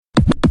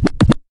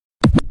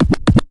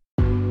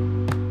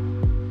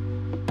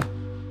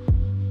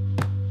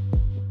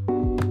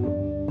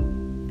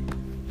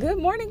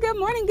morning, good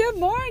morning, good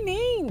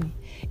morning.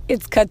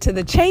 It's Cut to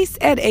the Chase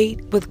at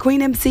 8 with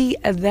Queen MC.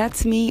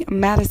 That's me,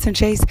 Madison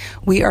Chase.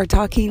 We are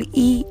talking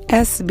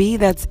ESB,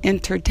 that's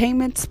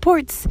entertainment,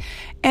 sports,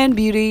 and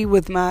beauty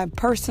with my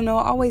personal,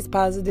 always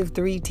positive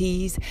 3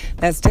 T's.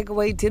 That's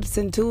takeaway tips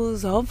and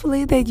tools,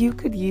 hopefully that you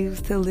could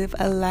use to live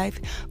a life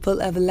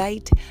full of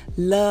light,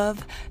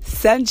 love,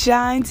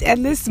 sunshines.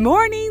 And this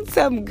morning,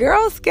 some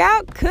Girl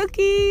Scout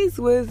cookies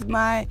with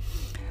my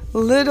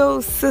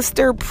little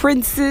sister,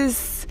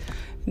 princess,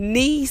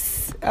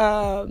 niece,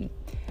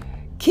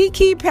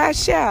 Kiki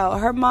Paschal.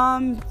 Her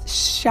mom,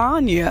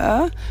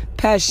 Shania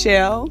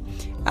Paschal,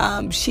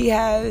 she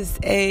has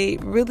a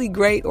really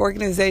great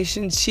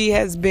organization. She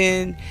has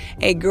been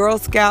a Girl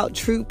Scout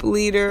troop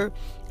leader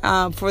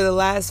for the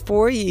last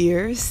 4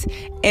 years.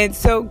 And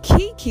so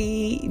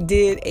Kiki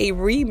did a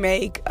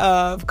remake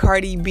of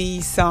Cardi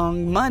B's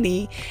song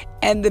Money,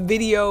 and the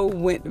video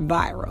went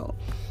viral.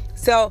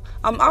 So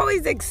I'm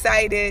always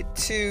excited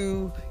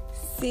to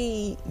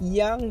see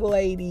young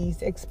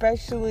ladies,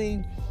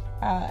 especially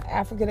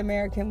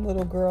African-American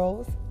little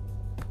girls,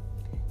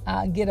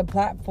 get a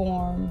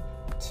platform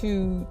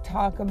to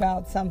talk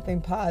about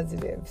something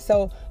positive.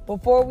 So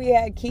before we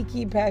had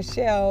Kiki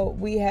Paschal,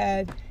 we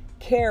had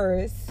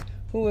Karis,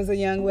 who was a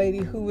young lady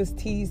who was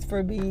teased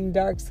for being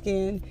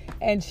dark-skinned,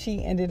 and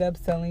she ended up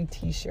selling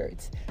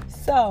t-shirts.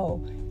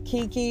 So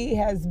Kiki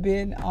has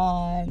been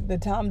on the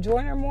Tom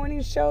Joyner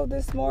morning show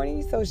this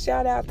morning. So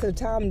shout out to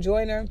Tom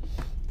Joyner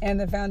and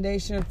the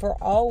foundation for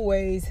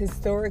always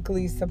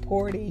historically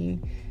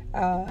supporting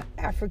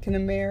African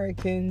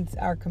Americans,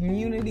 our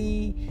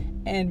community,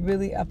 and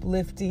really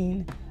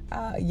uplifting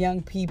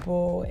young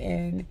people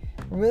and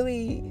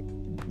really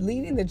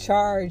leading the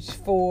charge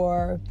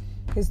for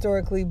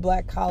historically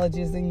black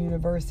colleges and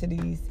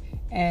universities,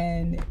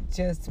 and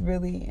just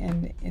really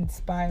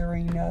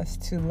inspiring us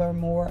to learn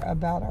more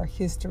about our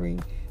history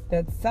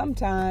that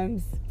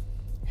sometimes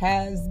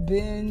has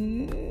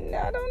been,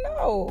 I don't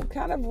know,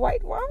 kind of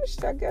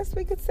whitewashed, I guess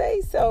we could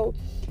say. So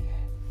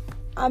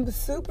I'm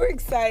super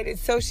excited.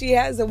 So she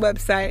has a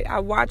website. I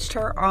watched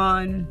her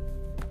on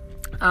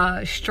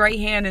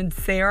Strahan and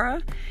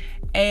Sarah,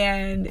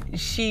 and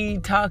she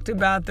talked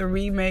about the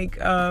remake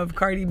of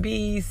Cardi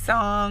B's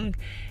song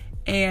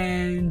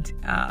and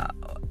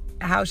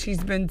how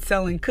she's been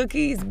selling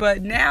cookies,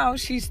 but now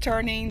she's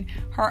turning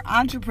her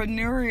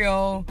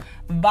entrepreneurial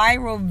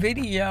viral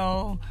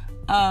video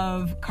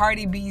of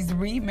Cardi B's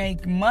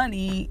remake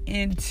Money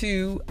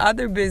into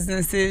other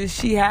businesses.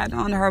 She had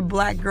on her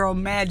Black Girl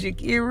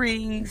Magic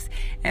earrings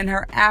and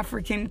her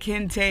African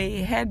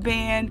kente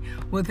headband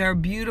with her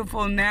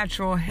beautiful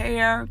natural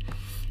hair.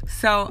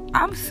 So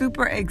I'm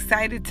super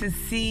excited to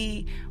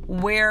see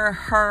where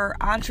her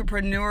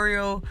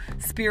entrepreneurial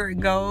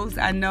spirit goes.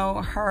 I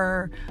know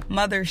her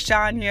mother,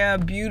 Shania, a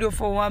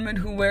beautiful woman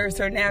who wears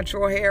her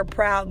natural hair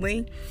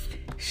proudly.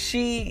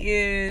 She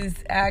is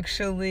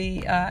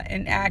actually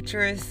an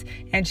actress,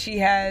 and she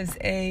has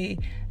a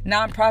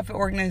nonprofit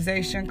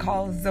organization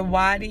called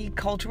Zawadi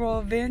Cultural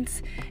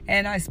Events,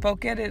 and I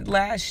spoke at it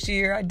last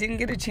year. I didn't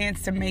get a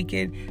chance to make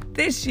it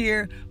this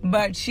year,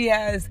 but she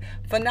has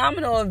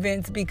phenomenal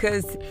events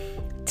because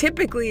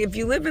typically if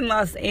you live in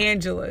Los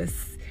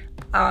Angeles,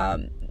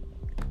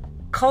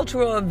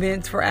 cultural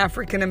events for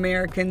African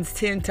Americans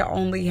tend to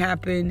only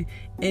happen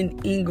in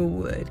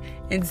Inglewood.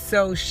 And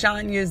so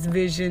Shania's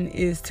vision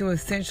is to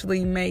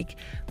essentially make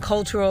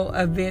cultural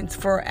events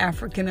for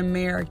African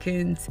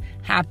Americans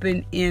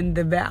happen in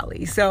the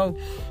Valley. So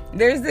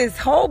there's this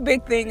whole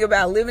big thing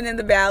about living in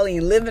the Valley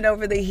and living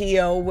over the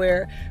hill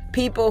where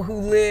people who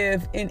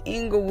live in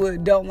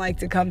Inglewood don't like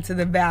to come to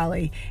the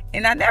Valley.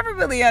 And I never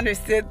really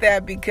understood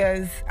that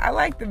because I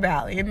like the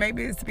Valley. And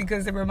maybe it's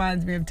because it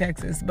reminds me of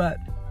Texas, but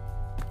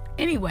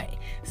anyway,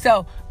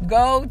 so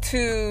go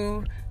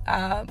to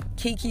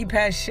Kiki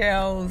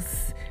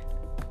Paschal's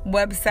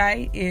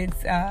website.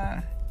 It's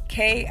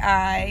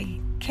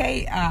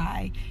Kiki,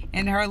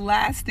 and her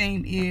last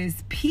name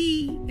is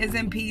P as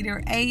in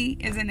Peter, A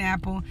as in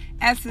Apple,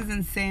 S as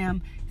in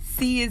Sam,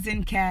 C as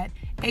in Cat,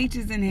 H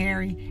as in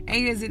Harry,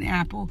 A as in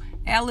Apple,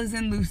 L as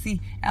in Lucy,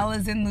 L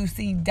as in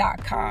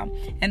Lucy.com.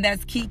 And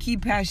that's Kiki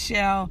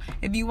Paschal.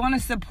 If you want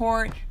to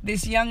support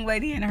this young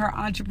lady and her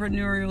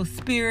entrepreneurial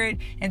spirit,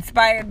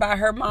 inspired by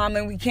her mom,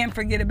 and we can't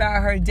forget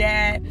about her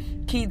dad,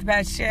 Keith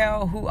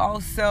Paschal, who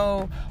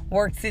also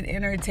works in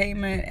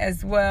entertainment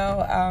as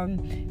well.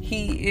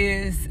 He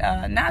is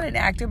not an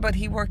actor, but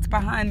he works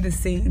behind the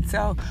scenes.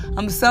 So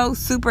I'm so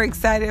super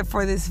excited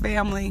for this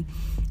family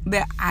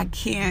that I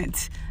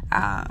can't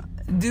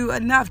do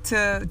enough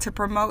to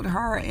promote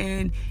her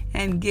and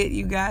get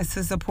you guys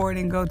to support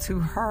and go to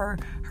her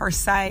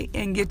site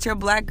and get your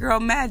Black Girl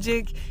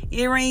Magic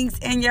earrings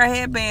and your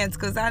headbands,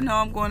 because I know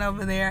I'm going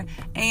over there,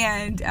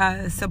 and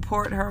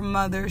support her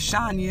mother,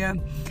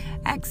 Shania.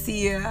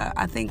 Axia,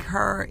 I think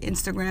her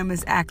Instagram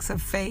is Acts of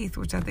Faith,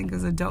 which I think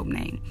is a dope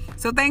name.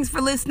 So thanks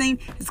for listening.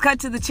 It's Cut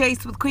to the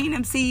Chase with Queen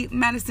MC,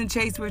 Madison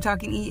Chase. We're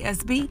talking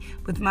ESB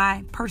with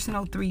my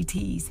personal 3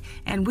 T's,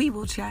 and we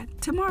will chat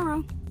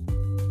tomorrow.